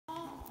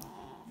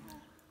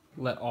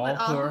Let all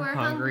who are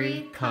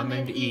hungry come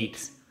and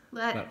eat.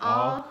 Let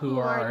all who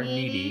are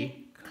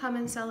needy come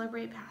and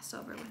celebrate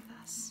Passover with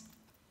us.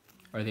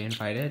 Are they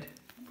invited?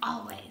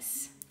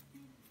 Always.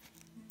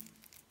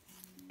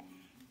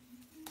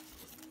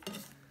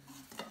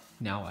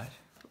 Now what?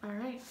 All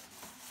right.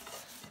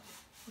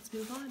 Let's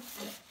move on.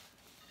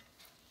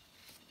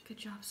 Good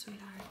job,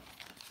 sweetheart.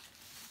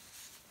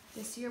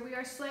 This year we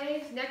are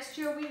slaves. Next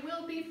year we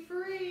will be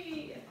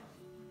free.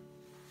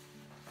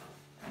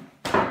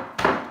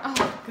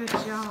 Oh, good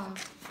job.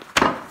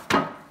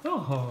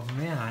 Oh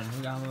man,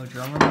 we got a little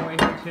drummer boy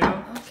here too.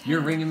 Okay. You're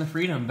ringing the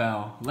freedom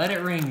bell. Let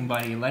it ring,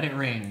 buddy. Let it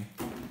ring.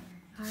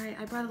 All right,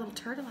 I brought a little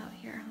turtle out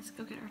here. Let's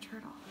go get our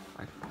turtle.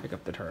 I pick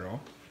up the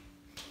turtle.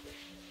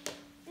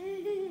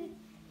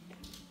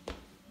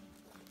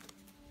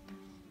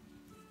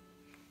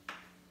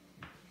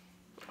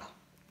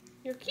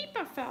 Your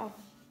keeper fell.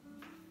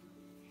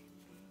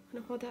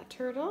 Wanna hold that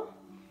turtle?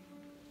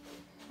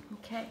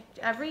 Okay,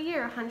 every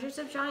year hundreds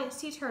of giant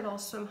sea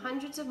turtles swim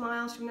hundreds of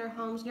miles from their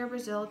homes near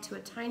Brazil to a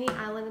tiny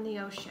island in the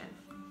ocean.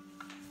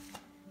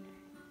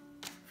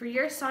 For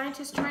years,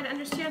 scientists tried to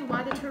understand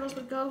why the turtles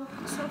would go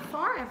so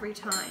far every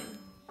time.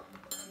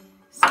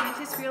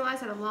 Scientists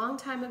realized that a long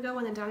time ago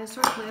when the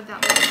dinosaurs lived,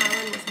 that little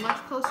island was much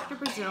closer to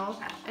Brazil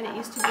and it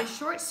used to be a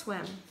short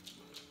swim.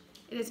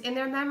 It is in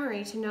their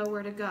memory to know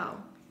where to go.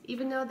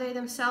 Even though they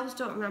themselves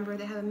don't remember,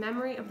 they have a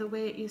memory of the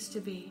way it used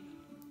to be.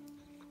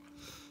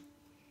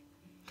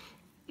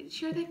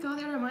 Each year they go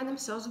there and remind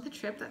themselves of the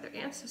trip that their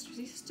ancestors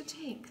used to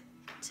take.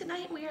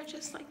 Tonight we are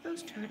just like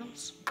those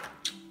turtles.